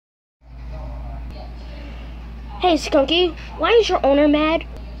Hey, Skunky, why is your owner mad?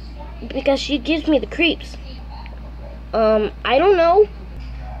 Because she gives me the creeps. I don't know.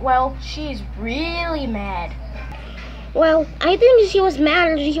 Well, she's really mad. Well, I think she was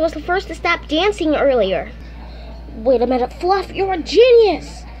mad because she was the first to stop dancing earlier. Wait a minute, Fluff, you're a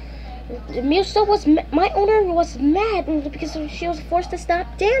genius! Musa my owner was mad because she was forced to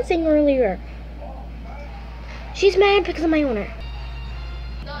stop dancing earlier. She's mad because of my owner.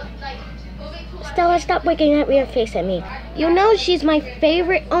 Stella, stop making that weird face at me. You know she's my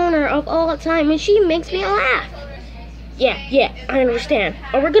favorite owner of all time, and she makes me laugh. Yeah, I understand.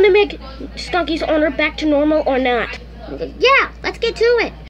 Are we gonna make Skunky's owner back to normal or not? Yeah, let's get to it.